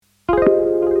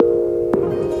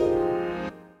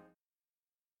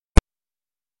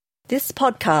This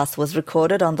podcast was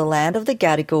recorded on the land of the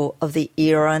Gadigal of the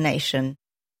Eora Nation.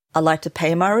 I'd like to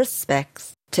pay my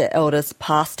respects to elders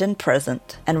past and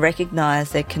present and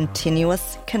recognise their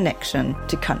continuous connection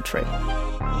to country.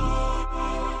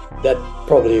 That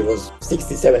probably was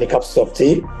 60, 70 cups of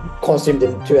tea consumed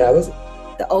in 2 hours.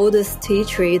 The oldest tea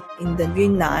tree in the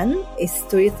Yunnan is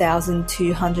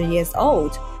 3,200 years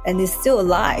old and is still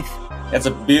alive. And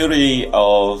the beauty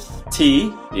of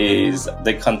tea is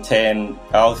they contain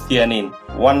L-theanine.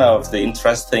 One of the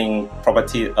interesting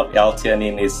properties of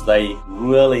L-theanine is they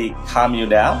really calm you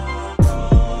down.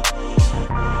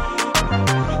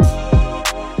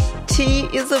 Tea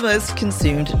is the most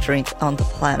consumed drink on the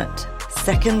planet,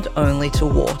 second only to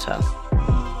water.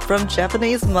 From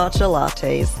Japanese matcha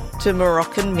lattes to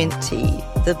Moroccan mint tea,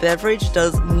 the beverage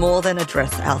does more than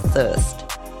address our thirst.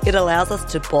 It allows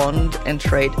us to bond and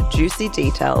trade juicy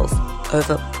details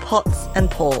over pots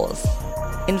and paws.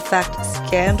 In fact,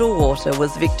 scandal water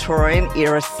was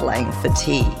Victorian-era slang for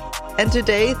tea. And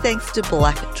today, thanks to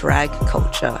black drag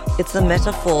culture, it's a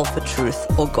metaphor for truth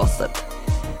or gossip.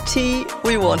 Tea,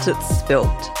 we want it spilt.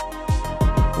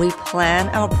 We plan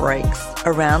our breaks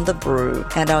around the brew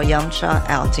and our yumcha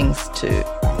outings too.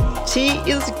 Tea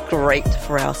is great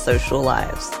for our social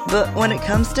lives, but when it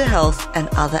comes to health and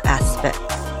other aspects,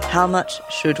 how much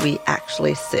should we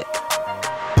actually sip?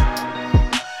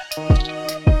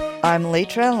 I'm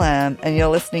Leitra Lam, and you're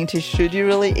listening to Should You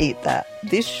Really Eat That?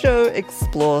 This show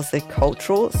explores the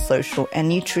cultural, social, and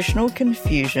nutritional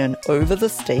confusion over the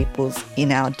staples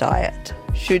in our diet.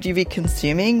 Should you be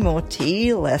consuming more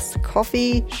tea, less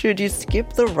coffee? Should you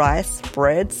skip the rice,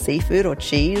 bread, seafood, or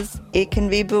cheese? It can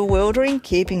be bewildering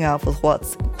keeping up with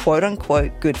what's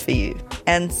quote-unquote good for you.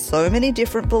 And so many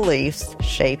different beliefs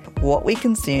shape what we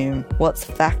consume, what's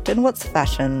fact and what's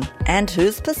fashion, and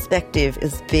whose perspective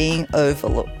is being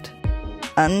overlooked.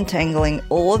 Untangling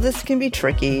all of this can be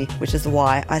tricky, which is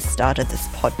why I started this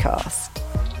podcast.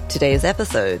 Today's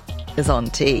episode is on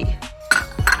tea.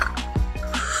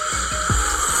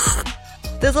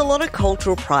 There's a lot of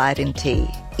cultural pride in tea.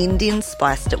 Indians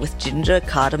spiced it with ginger,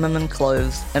 cardamom and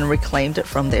cloves and reclaimed it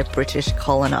from their British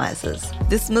colonisers.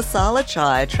 This masala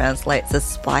chai translates as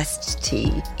spiced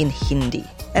tea in Hindi.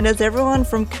 And as everyone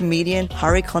from comedian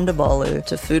Hari Kondabolu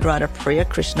to food writer Priya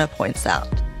Krishna points out,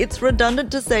 it's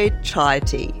redundant to say chai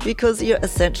tea because you're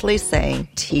essentially saying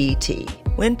tea.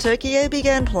 When Turkey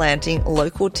began planting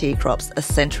local tea crops a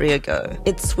century ago,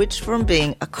 it switched from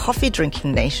being a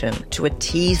coffee-drinking nation to a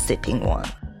tea-sipping one.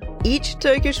 Each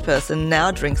Turkish person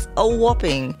now drinks a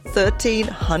whopping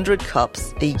 1,300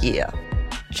 cups a year.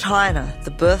 China,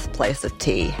 the birthplace of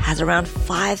tea, has around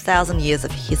 5,000 years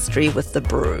of history with the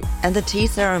brew, and the tea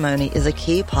ceremony is a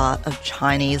key part of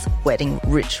Chinese wedding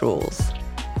rituals.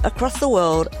 Across the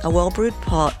world, a well-brewed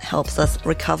pot helps us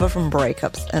recover from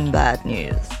breakups and bad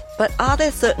news. But are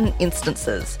there certain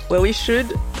instances where we should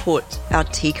put our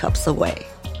teacups away?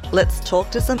 Let's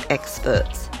talk to some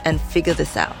experts and figure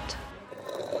this out.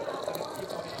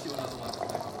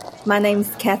 My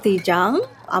name's Kathy Zhang.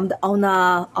 I'm the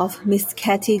owner of Miss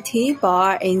Cathy Tea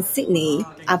Bar in Sydney.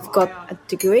 I've got a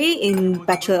degree in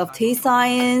Bachelor of Tea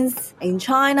Science in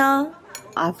China.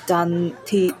 I've done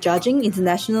tea judging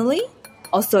internationally,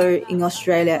 also in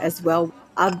Australia as well.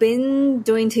 I've been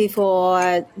doing tea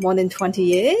for more than 20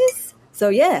 years. So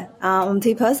yeah, I'm a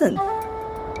tea person.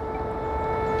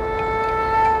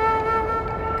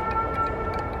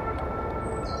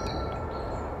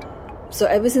 So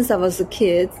ever since I was a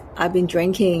kid, I've been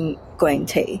drinking green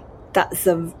tea. That's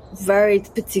a very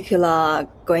particular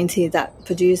green tea that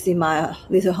produced in my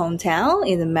little hometown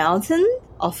in the mountain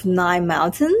of 9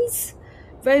 mountains.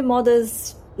 Very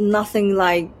modest, nothing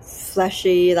like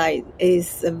flashy, like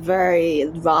it's a very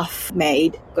rough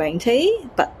made green tea,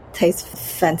 but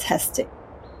tastes fantastic.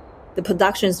 The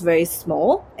production is very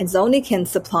small and it only can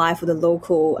supply for the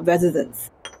local residents.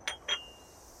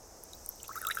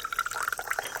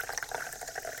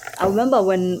 I remember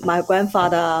when my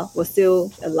grandfather was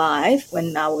still alive,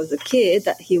 when I was a kid,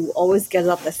 that he would always get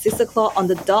up at 6 o'clock on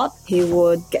the dot. He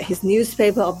would get his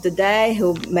newspaper of the day. He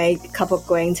would make a cup of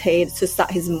green tea to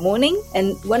start his morning.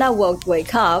 And when I would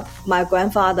wake up, my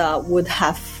grandfather would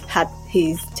have had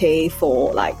his tea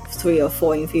for like 3 or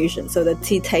 4 infusions. So the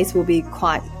tea taste will be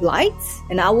quite light.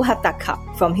 And I will have that cup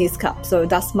from his cup. So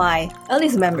that's my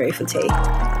earliest memory for tea.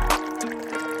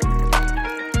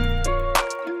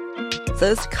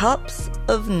 Those cups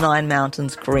of 9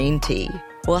 Mountains green tea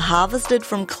were harvested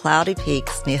from cloudy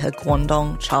peaks near her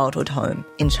Guangdong childhood home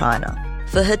in China.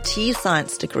 For her tea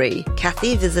science degree,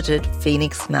 Kathy visited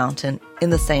Phoenix Mountain in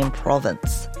the same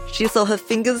province. She saw her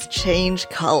fingers change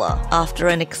colour after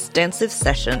an extensive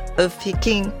session of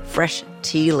picking fresh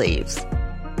tea leaves.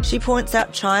 She points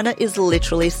out China is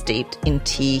literally steeped in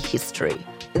tea history.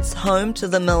 It's home to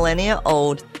the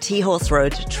millennia-old tea horse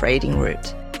road trading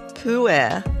route.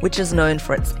 Pu'er, which is known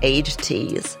for its aged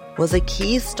teas, was a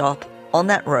key stop on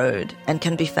that road and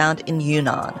can be found in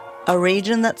Yunnan, a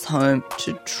region that's home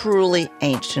to truly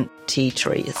ancient tea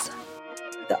trees.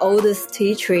 The oldest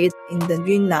tea tree in the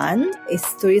Yunnan is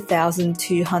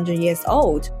 3,200 years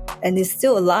old and is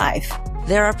still alive.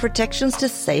 There are protections to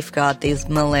safeguard these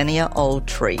millennia-old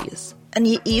trees. And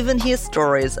you even hear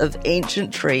stories of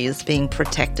ancient trees being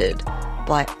protected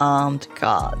by armed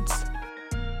guards.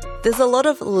 There's a lot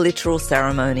of literal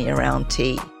ceremony around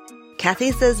tea.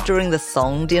 Kathy says during the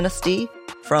Song dynasty,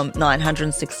 from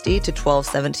 960 to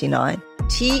 1279,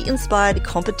 tea inspired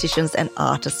competitions and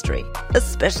artistry,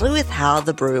 especially with how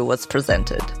the brew was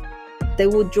presented. They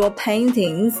would draw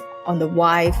paintings on the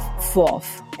white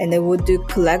froth, and they would do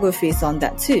calligraphies on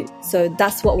that too. So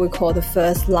that's what we call the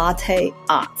first latte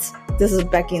art. This is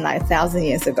back in 1,000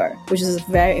 years ago, which is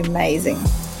very amazing.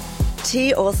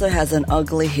 Tea also has an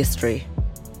ugly history.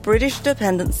 British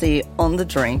dependency on the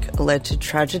drink led to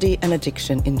tragedy and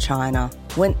addiction in China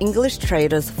when English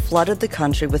traders flooded the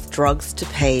country with drugs to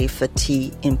pay for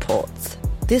tea imports.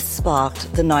 This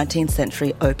sparked the 19th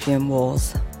century Opium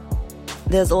Wars.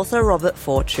 There's also Robert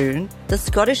Fortune, the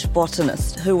Scottish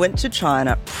botanist who went to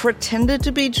China, pretended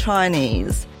to be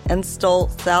Chinese, and stole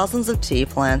thousands of tea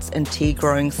plants and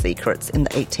tea-growing secrets in the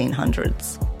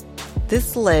 1800s.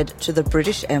 This led to the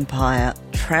British Empire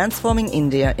transforming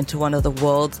India into one of the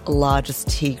world's largest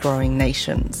tea-growing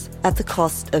nations at the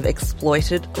cost of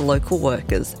exploited local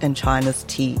workers and China's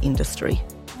tea industry.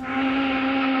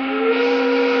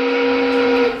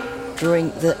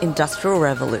 During the Industrial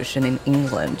Revolution in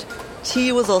England,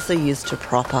 tea was also used to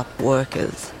prop up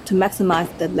workers. To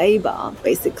maximize the labor,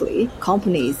 basically,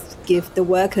 companies give the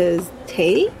workers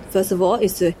tea. First of all,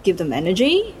 is to give them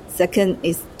energy. Second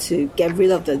is to get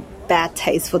rid of the bad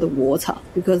taste for the water,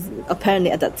 because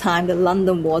apparently at that time the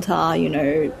London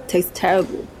water, tastes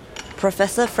terrible.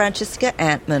 Professor Francisca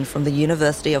Antman from the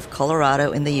University of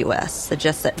Colorado in the US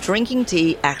suggests that drinking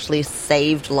tea actually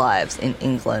saved lives in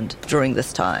England during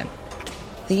this time.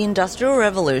 The Industrial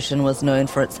Revolution was known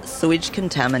for its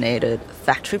sewage-contaminated,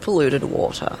 factory-polluted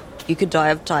water. You could die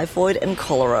of typhoid and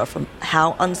cholera from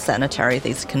how unsanitary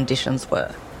these conditions were.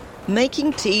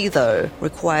 Making tea, though,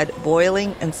 required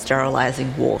boiling and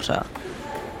sterilizing water.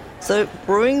 So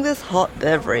brewing this hot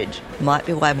beverage might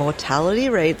be why mortality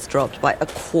rates dropped by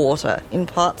 1/4 in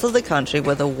parts of the country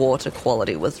where the water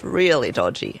quality was really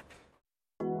dodgy.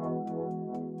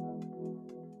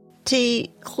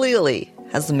 Tea clearly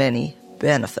has many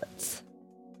benefits.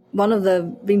 One of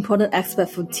the important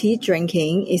aspects for tea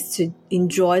drinking is to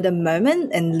enjoy the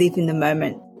moment and live in the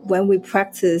moment. When we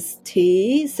practice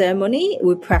tea ceremony,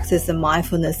 we practice the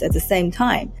mindfulness at the same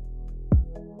time.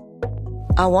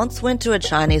 I once went to a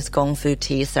Chinese Gong Fu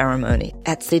tea ceremony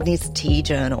at Sydney's Tea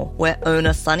Journal, where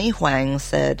owner Sunny Huang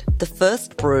said, "The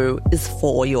first brew is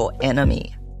for your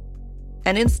enemy."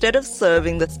 And instead of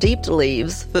serving the steeped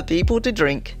leaves for people to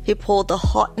drink, he poured the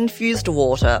hot infused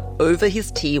water over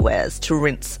his teawares to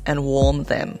rinse and warm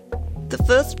them. The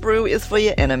first brew is for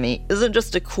your enemy isn't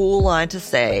just a cool line to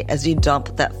say as you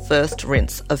dump that first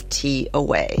rinse of tea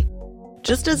away.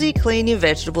 Just as you clean your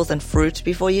vegetables and fruit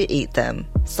before you eat them,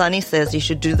 Sunny says you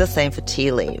should do the same for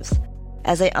tea leaves,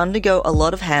 as they undergo a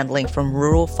lot of handling from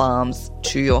rural farms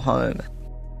to your home.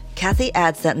 Kathy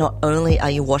adds that not only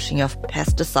are you washing off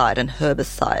pesticide and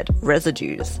herbicide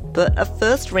residues, but a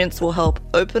first rinse will help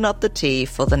open up the tea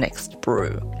for the next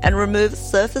brew and remove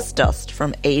surface dust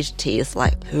from aged teas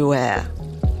like Pu'er.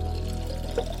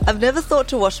 I've never thought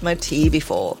to wash my tea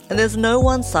before, and there's no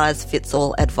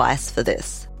one-size-fits-all advice for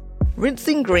this.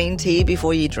 Rinsing green tea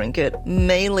before you drink it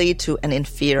may lead to an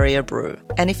inferior brew,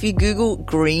 and if you Google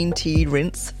green tea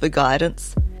rinse for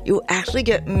guidance, you'll actually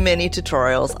get many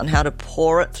tutorials on how to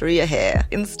pour it through your hair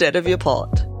instead of your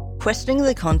pot. Questioning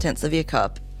the contents of your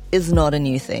cup is not a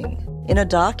new thing. In A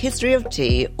Dark History of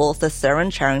Tea, author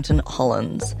Seren Charrington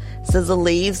Hollands says the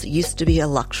leaves used to be a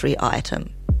luxury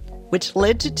item, which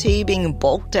led to tea being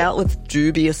bulked out with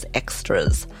dubious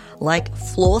extras like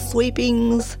floor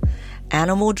sweepings,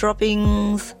 animal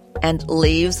droppings, and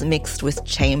leaves mixed with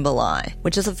chamber lye,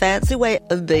 which is a fancy way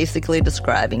of basically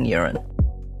describing urine.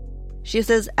 She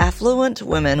says affluent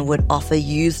women would offer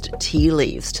used tea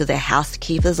leaves to their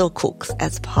housekeepers or cooks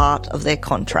as part of their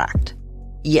contract.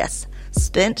 Yes,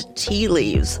 spent tea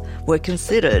leaves were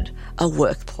considered a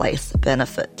workplace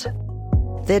benefit.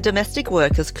 Their domestic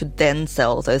workers could then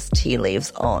sell those tea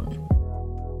leaves on.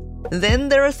 Then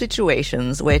there are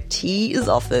situations where tea is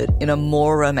offered in a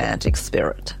more romantic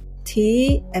spirit.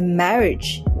 tea and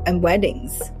marriage and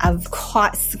weddings are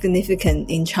quite significant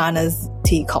in China's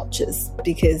tea cultures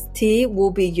because tea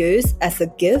will be used as a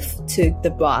gift to the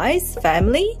bride's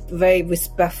family, very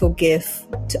respectful gift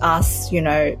to ask,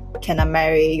 can I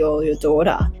marry your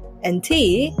daughter? And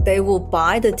tea, they will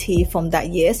buy the tea from that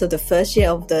year, so the first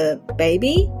year of the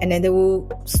baby, and then they will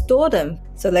store them.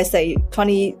 So let's say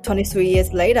 23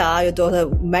 years later, your daughter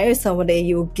marries somebody,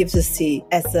 you will give the tea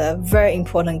as a very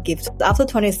important gift. After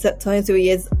 23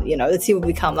 years, the tea will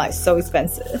become so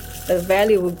expensive. The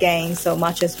value will gain so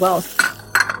much as well.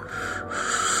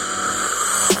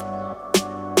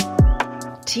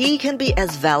 Tea can be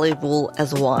as valuable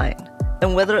as wine.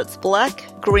 And whether it's black,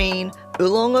 green,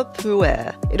 oolong or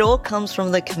pu'er, it all comes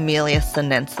from the Camellia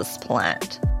sinensis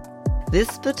plant.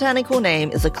 This botanical name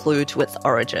is a clue to its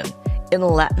origin. In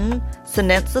Latin,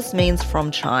 sinensis means from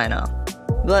China.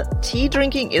 But tea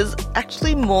drinking is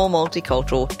actually more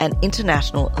multicultural and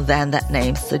international than that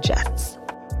name suggests.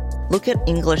 Look at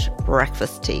English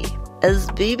breakfast tea. As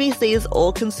BBC's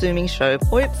all-consuming show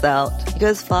points out, it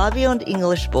goes far beyond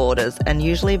English borders and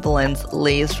usually blends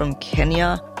leaves from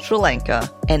Kenya, Sri Lanka,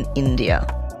 and India,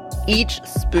 each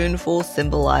spoonful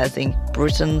symbolising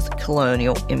Britain's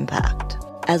colonial impact.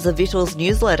 As the Vital's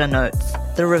newsletter notes,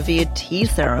 the revered tea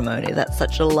ceremony that's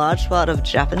such a large part of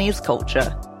Japanese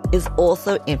culture is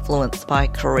also influenced by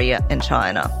Korea and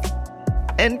China.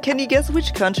 And can you guess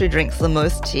which country drinks the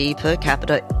most tea per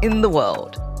capita in the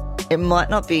world? It might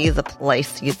not be the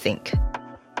place you think.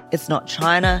 It's not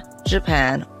China,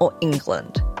 Japan, or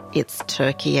England. It's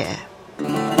Turkey.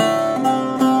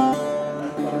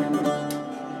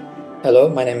 Hello,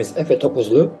 my name is Efe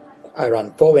Topuzlu. I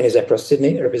run 4 venues across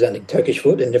Sydney representing Turkish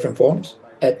food in different forms.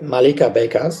 At Malika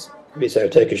Bakehouse, we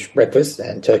serve Turkish breakfast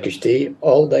and Turkish tea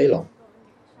all day long.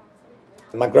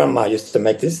 My grandma used to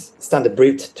make this standard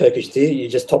brewed Turkish tea. You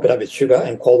just top it up with sugar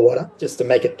and cold water just to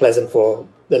make it pleasant for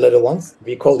the little ones.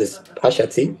 We call this Pasha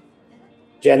tea.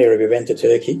 January, we went to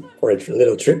Turkey for a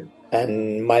little trip,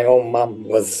 and my own mom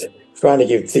was trying to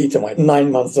give tea to my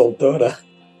 9-month-old daughter.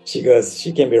 She goes,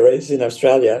 she can be raised in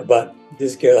Australia, but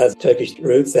this girl has Turkish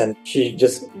roots and she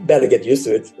just better get used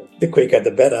to it. The quicker,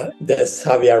 the better. That's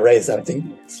how we are raised, I think.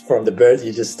 From the birth,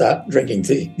 you just start drinking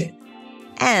tea.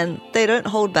 And they don't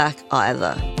hold back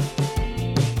either.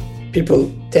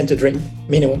 People tend to drink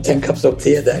minimum 10 cups of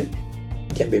tea a day.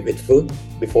 It can be with food,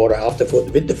 before or after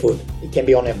food, with the food. It can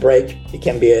be on a break. It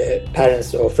can be a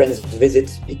parents' or friends'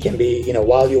 visit. It can be,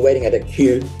 while you're waiting at a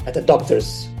queue at the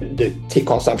doctor's. The tea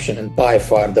consumption is by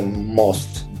far the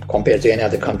most compared to any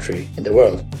other country in the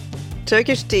world.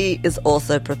 Turkish tea is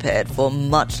also prepared for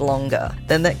much longer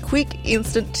than that quick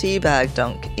instant tea bag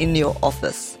dunk in your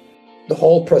office. The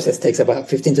whole process takes about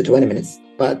 15 to 20 minutes,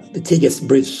 but the tea gets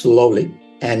brewed slowly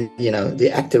and,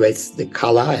 it activates the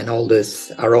color and all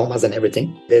these aromas and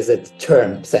everything. There's a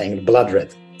term saying blood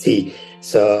red tea.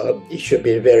 So it should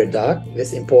be very dark.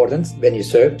 It's important when you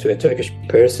serve to a Turkish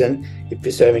person. If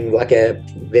you're serving like a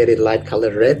very light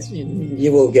colored red,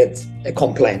 you will get a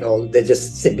complaint or they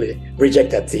just simply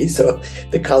reject that tea. So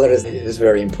the color is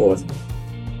very important.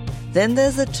 Then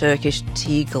there's a Turkish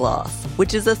tea glass,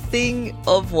 which is a thing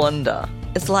of wonder.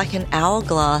 It's like an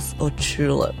hourglass or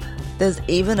tulip. There's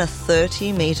even a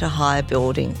 30-metre high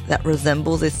building that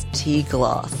resembles this tea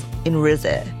glass in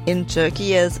Rize, in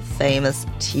Turkey's famous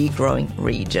tea-growing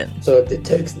region. So the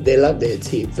Turks, they love their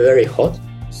tea very hot.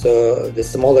 So the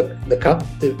smaller the cup,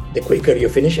 the quicker you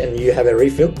finish and you have a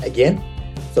refill again.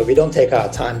 So we don't take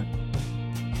our time.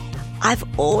 I've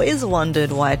always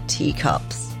wondered why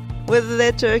teacups, whether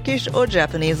they're Turkish or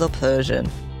Japanese or Persian,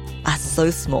 are so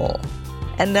small.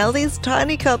 And now these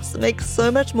tiny cups make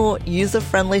so much more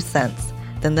user-friendly sense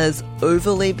than those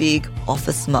overly big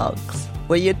office mugs,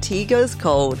 where your tea goes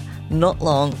cold not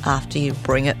long after you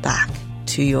bring it back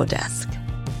to your desk.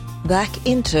 Back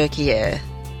in Turkey,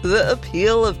 the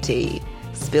appeal of tea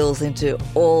spills into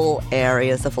all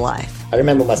areas of life. I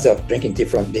remember myself drinking tea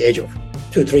from the age of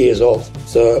 2-3 years old.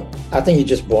 So I think you're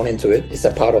just born into it. It's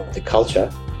a part of the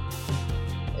culture.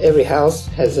 Every house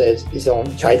has its own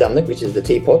çaydanlık, which is the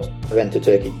teapot. I went to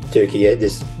Turkey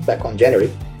this back on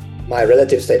January. My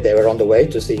relatives said they were on the way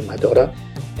to see my daughter.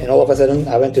 And all of a sudden,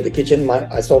 I went to the kitchen.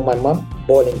 I saw my mom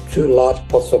boiling 2 large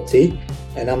pots of tea.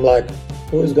 And I'm like,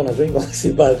 who's going to drink all this?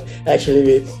 But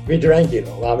actually, we drank,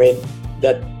 I mean,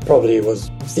 that probably was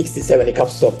 60, 70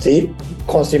 cups of tea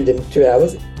consumed in 2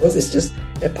 hours. It's just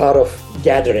a part of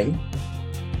gathering.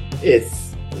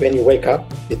 It's when you wake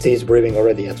up, the tea is brewing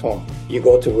already at home. You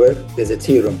go to work, there's a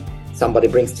tea room. Somebody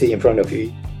brings tea in front of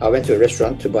you. I went to a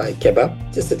restaurant to buy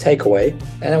kebab, just a takeaway,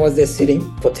 and I was there sitting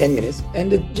for 10 minutes,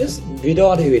 and just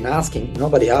without even asking,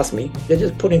 nobody asked me, they're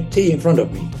just putting tea in front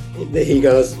of me. he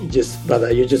goes,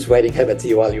 brother, you're just waiting, have a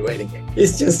tea while you're waiting.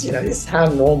 It's just, it's how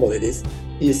normal it is.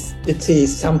 The tea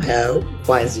somehow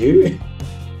finds you.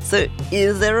 So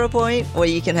is there a point where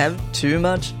you can have too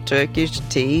much Turkish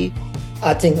tea?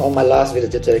 I think on my last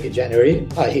visit to Turkey, January,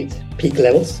 I hit peak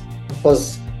levels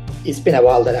because it's been a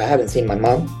while that I haven't seen my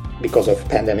mom because of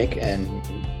pandemic and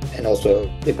also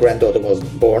the granddaughter was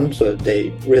born, so they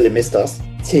really missed us.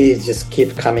 Tea just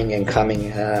keep coming and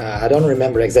coming. I don't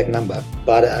remember exact number,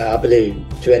 but I believe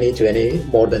 20,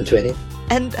 more than 20.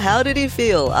 And how did you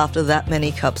feel after that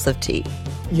many cups of tea?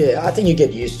 Yeah, I think you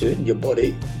get used to it. Your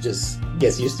body just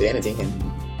gets used to anything.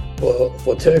 And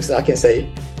for Turks, I can say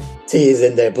tea is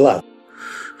in their blood.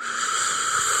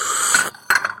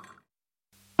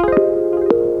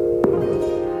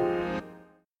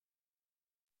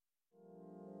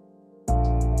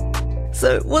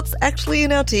 So what's actually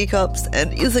in our teacups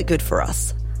and is it good for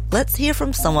us? Let's hear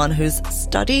from someone who's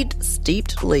studied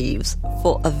steeped leaves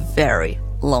for a very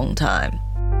long time.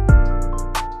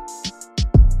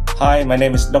 Hi, my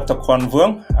name is Dr. Kwon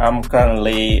Vuong. I'm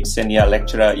currently senior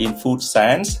lecturer in food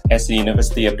science at the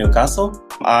University of Newcastle.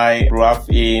 I grew up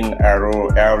in a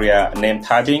rural area named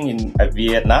Thai Binh in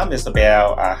Vietnam. It's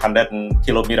about 100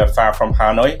 kilometers far from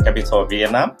Hanoi, capital of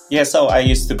Vietnam. Yeah, so I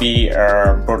used to be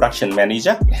a production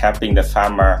manager, helping the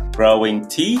farmer growing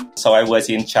tea. So I was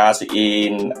in charge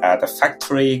in the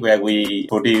factory where we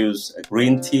produce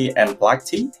green tea and black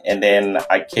tea. And then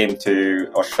I came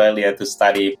to Australia to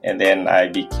study, and then I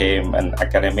became an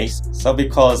academic. So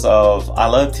because of I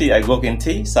love tea, I work in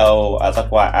tea. So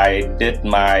that's why I did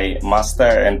my master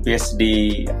and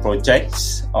PhD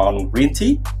projects on green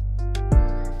tea.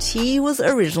 Tea was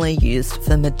originally used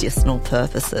for medicinal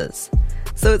purposes.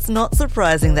 So it's not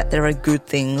surprising that there are good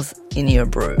things in your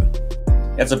brew.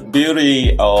 And the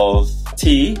beauty of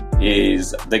tea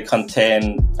is they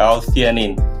contain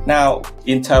L-theanine. Now,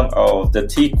 in terms of the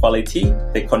tea quality,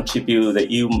 they contribute the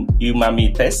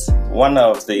umami taste. One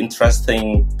of the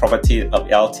interesting properties of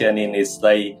L-theanine is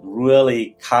they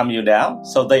really calm you down.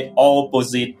 So they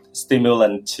opposite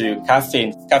stimulant to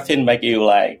caffeine. Caffeine make you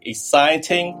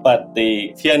exciting, but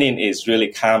the theanine is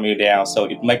really calm you down. So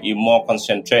it make you more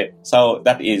concentrate. So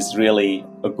that is really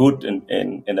a good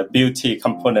and a beauty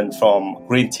component from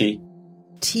green tea.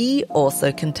 Tea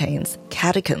also contains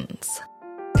catechins.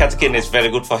 Catechin is very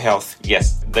good for health.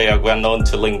 Yes, they are well known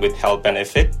to link with health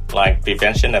benefit like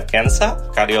prevention of cancer,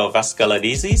 cardiovascular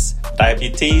disease,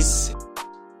 diabetes.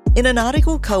 In an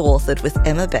article co-authored with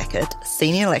Emma Beckett,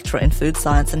 Senior Lecturer in Food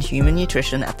Science and Human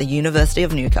Nutrition at the University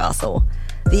of Newcastle,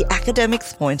 the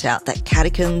academics point out that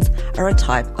catechins are a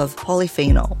type of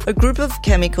polyphenol, a group of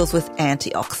chemicals with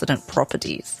antioxidant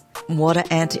properties. What are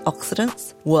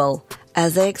antioxidants? Well,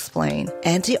 as they explain,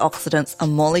 antioxidants are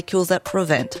molecules that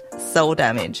prevent cell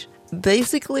damage.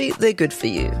 Basically, they're good for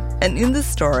you. And in this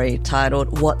story,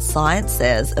 titled What Science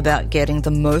Says About Getting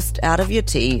the Most Out of Your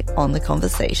Tea on The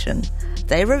Conversation,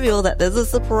 they reveal that there's a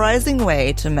surprising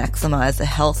way to maximize the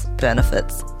health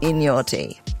benefits in your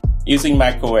tea. Using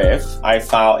microwave, I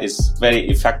found is very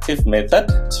effective method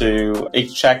to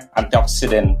extract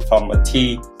antioxidant from a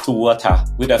tea to water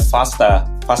with a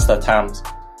faster time.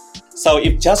 So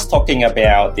if just talking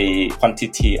about the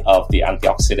quantity of the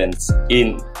antioxidants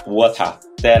in water,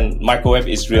 then microwave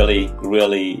is really,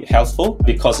 really helpful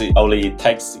because it only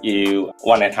takes you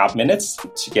 1.5 minutes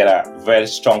to get a very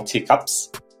strong teacups.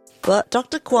 But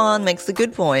Dr. Kwan makes a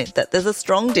good point that there's a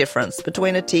strong difference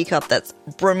between a teacup that's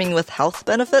brimming with health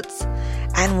benefits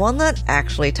and one that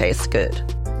actually tastes good.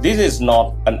 This is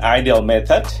not an ideal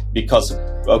method because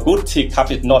a good teacup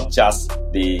is not just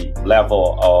the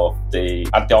level of the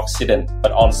antioxidant,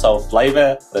 but also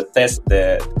flavor, the taste,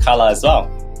 the color as well.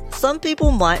 Some people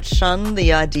might shun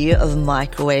the idea of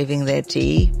microwaving their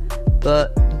tea,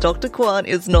 but Dr. Kwan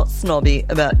is not snobby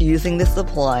about using this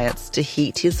appliance to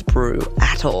heat his brew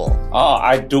at all. Oh,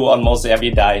 I do almost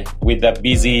every day with the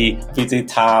busy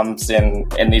times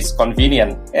and it's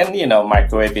convenient. And,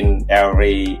 microwave in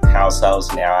every household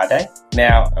nowadays.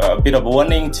 Now, a bit of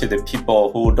warning to the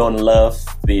people who don't love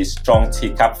the strong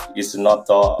teacup is not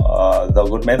the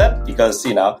good method because,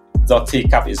 the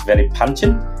teacup is very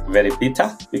pungent, very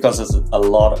bitter because there's a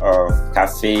lot of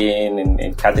caffeine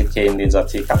and catechin in the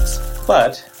teacups.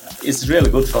 But it's really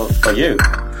good for you.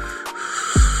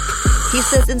 He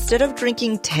says instead of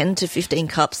drinking 10 to 15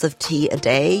 cups of tea a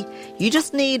day, you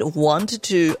just need 1 to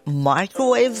 2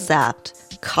 microwave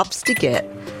zapped cups to get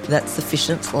that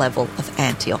sufficient level of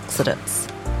antioxidants.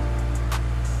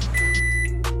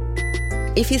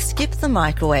 If you skip the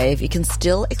microwave, you can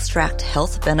still extract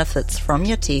health benefits from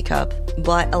your teacup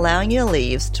by allowing your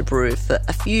leaves to brew for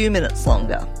a few minutes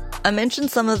longer. I mentioned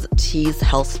some of tea's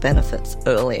health benefits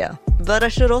earlier, but I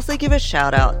should also give a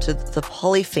shout out to the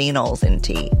polyphenols in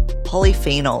tea.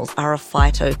 Polyphenols are a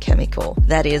phytochemical,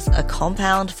 that is, a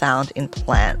compound found in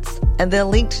plants, and they're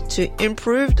linked to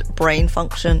improved brain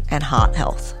function and heart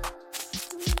health.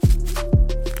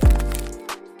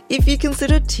 If you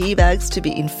consider tea bags to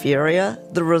be inferior,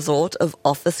 the resort of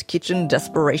office kitchen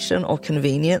desperation or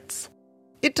convenience,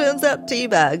 it turns out tea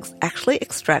bags actually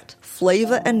extract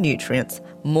flavour and nutrients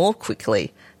more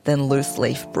quickly than loose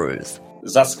leaf brews.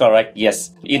 That's correct,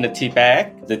 yes. In the tea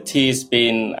bag, the tea is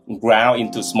being ground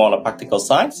into smaller particle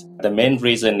size. The main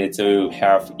reason is to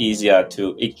have easier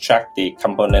to extract the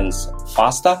components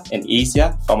faster and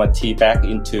easier from a tea bag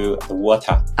into the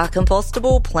water. A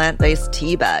compostable plant-based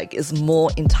tea bag is more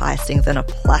enticing than a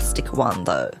plastic one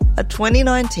though. A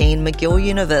 2019 McGill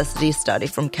University study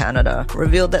from Canada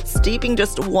revealed that steeping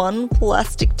just one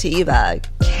plastic tea bag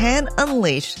can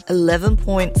unleash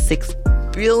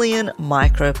 11.6 billion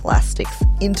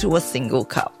microplastics into a single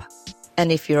cup.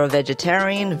 And if you're a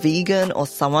vegetarian, vegan, or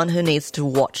someone who needs to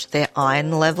watch their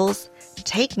iron levels,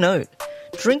 take note.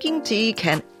 Drinking tea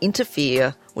can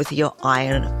interfere with your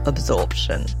iron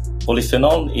absorption.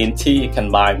 Polyphenol in tea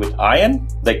combined with iron,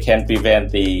 they can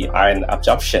prevent the iron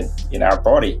absorption in our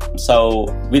body. So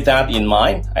with that in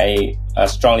mind, I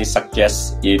strongly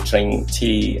suggest you drink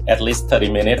tea at least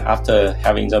 30 minutes after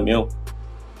having the meal.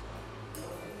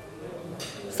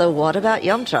 So what about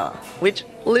yum cha, which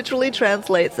literally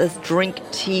translates as drink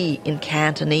tea in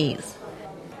Cantonese?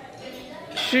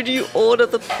 Should you order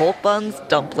the pork buns,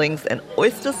 dumplings, and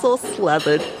oyster sauce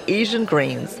slathered Asian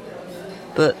greens,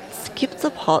 but skip the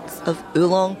pots of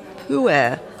oolong,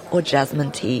 pu'er, or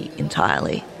jasmine tea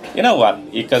entirely? You know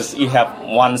what? Because you have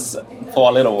once for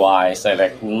a little while, so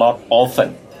like not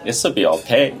often. It should be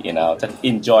okay, to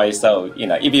enjoy. So,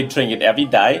 if you drink it every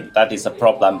day, that is a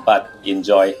problem. But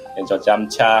enjoy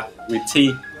yum cha with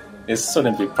tea. It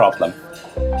shouldn't be a problem.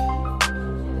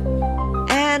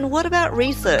 And what about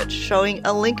research showing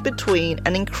a link between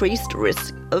an increased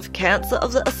risk of cancer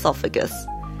of the esophagus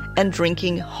and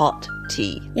drinking hot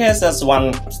tea? Yes, that's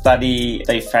one study.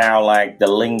 They found like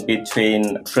the link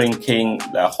between drinking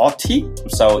the hot tea.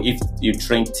 So if you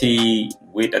drink tea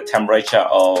with a temperature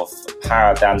of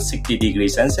higher than 60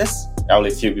 degrees Celsius, only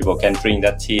few people can drink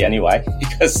that tea anyway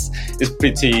because it's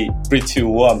pretty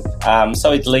warm.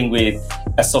 So it's linked with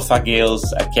esophageal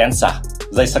cancer.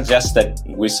 They suggest that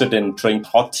we shouldn't drink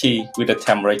hot tea with a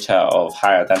temperature of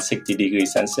higher than 60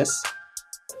 degrees Celsius.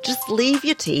 Just leave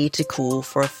your tea to cool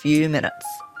for a few minutes.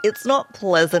 It's not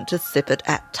pleasant to sip it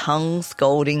at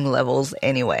tongue-scalding levels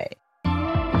anyway.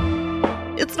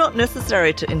 It's not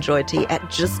necessary to enjoy tea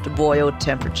at just boiled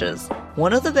temperatures.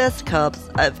 One of the best cups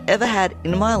I've ever had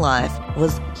in my life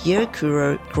was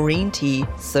Gyokuro green tea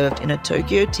served in a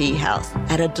Tokyo tea house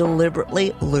at a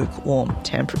deliberately lukewarm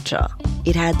temperature.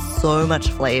 It had so much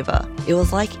flavour. It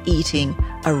was like eating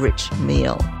a rich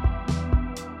meal.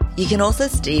 You can also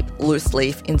steep loose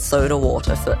leaf in soda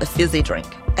water for a fizzy drink,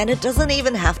 and it doesn't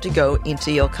even have to go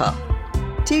into your cup.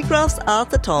 Teacraft's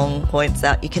Arthur Tong points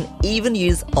out you can even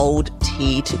use old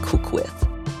tea to cook with.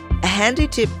 A handy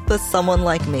tip for someone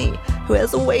like me who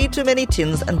has way too many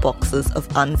tins and boxes of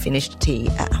unfinished tea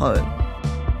at home.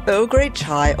 Earl Grey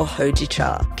chai or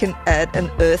hojicha can add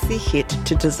an earthy hit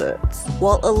to desserts,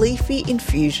 while a leafy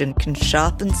infusion can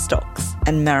sharpen stocks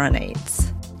and marinades.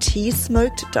 Tea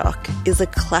smoked duck is a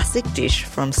classic dish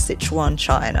from Sichuan,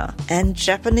 China, and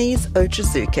Japanese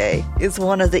ochazuke is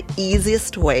one of the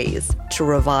easiest ways to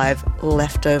revive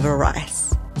leftover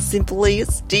rice. Simply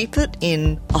steep it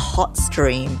in a hot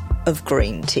stream of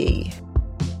green tea.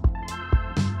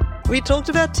 We talked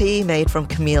about tea made from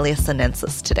Camellia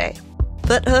sinensis today,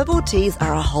 but herbal teas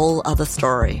are a whole other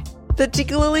story,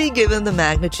 particularly given the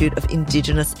magnitude of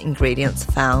indigenous ingredients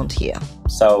found here.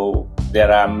 So there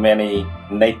are many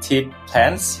native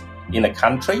plants in the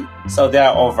country. So there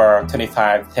are over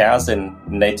 25,000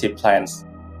 native plants.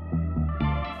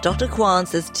 Dr. Kwan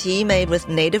says tea made with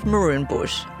native maroon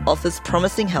bush offers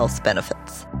promising health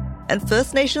benefits. And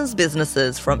First Nations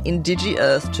businesses from Indigi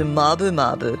Earth to Mabu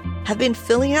Mabu have been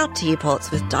filling out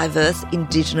teapots with diverse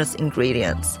indigenous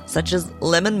ingredients, such as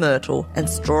lemon myrtle and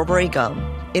strawberry gum,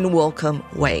 in welcome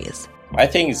ways. I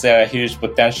think there's a huge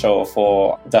potential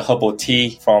for the herbal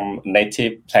tea from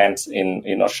native plants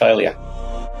in Australia.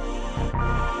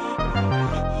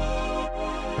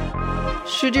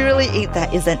 Should You Really Eat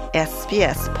That is an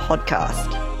SBS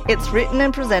podcast. It's written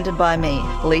and presented by me,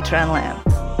 Lee Tran Lam.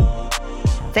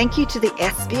 Thank you to the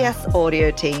SBS audio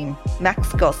team,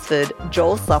 Max Gosford,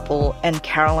 Joel Supple and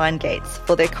Caroline Gates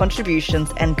for their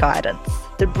contributions and guidance.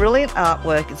 The brilliant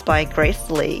artwork is by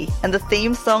Grace Lee, and the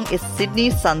theme song is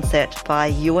Sydney Sunset by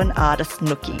UN artist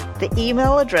Nookie. The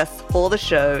email address for the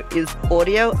show is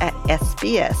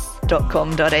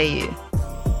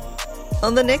audio@sbs.com.au.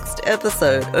 On the next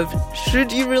episode of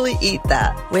Should You Really Eat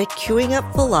That?, we're queuing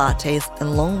up for lattes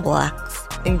and long blacks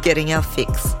and getting our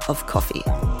fix of coffee.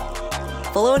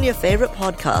 Follow on your favourite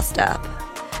podcast app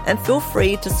and feel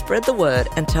free to spread the word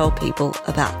and tell people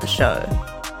about the show.